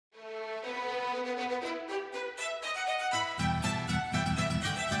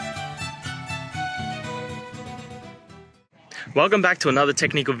Welcome back to another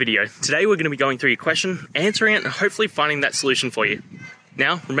technical video. Today we're going to be going through your question, answering it, and hopefully finding that solution for you.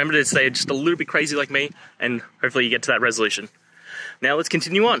 Now, remember to stay just a little bit crazy like me, and hopefully you get to that resolution. Now let's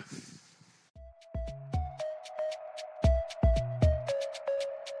continue on.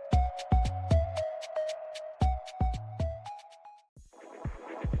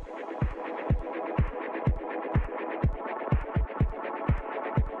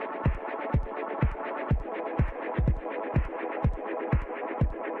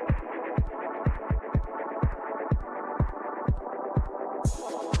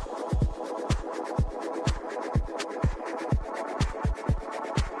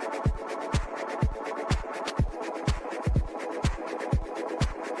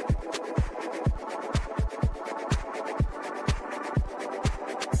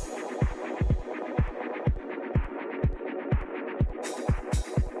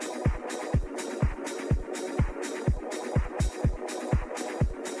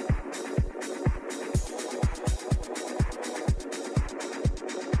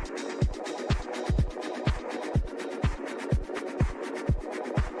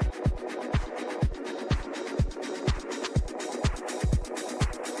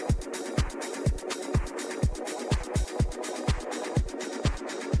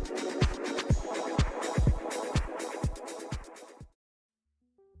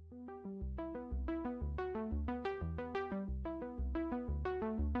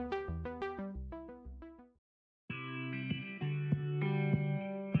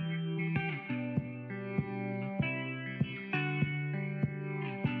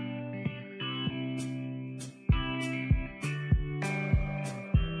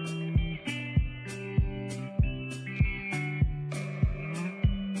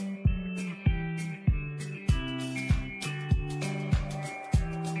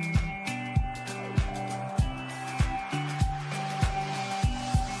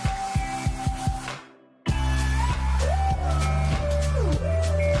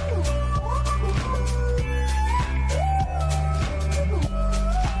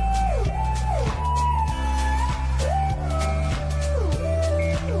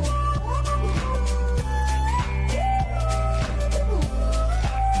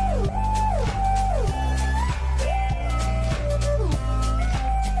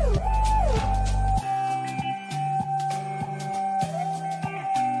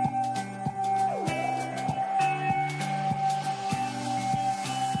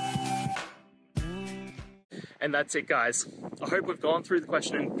 And that's it, guys. I hope we've gone through the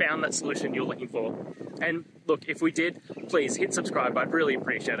question and found that solution you're looking for. And look, if we did, please hit subscribe. I'd really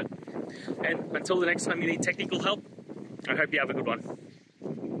appreciate it. And until the next time you need technical help, I hope you have a good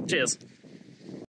one. Cheers.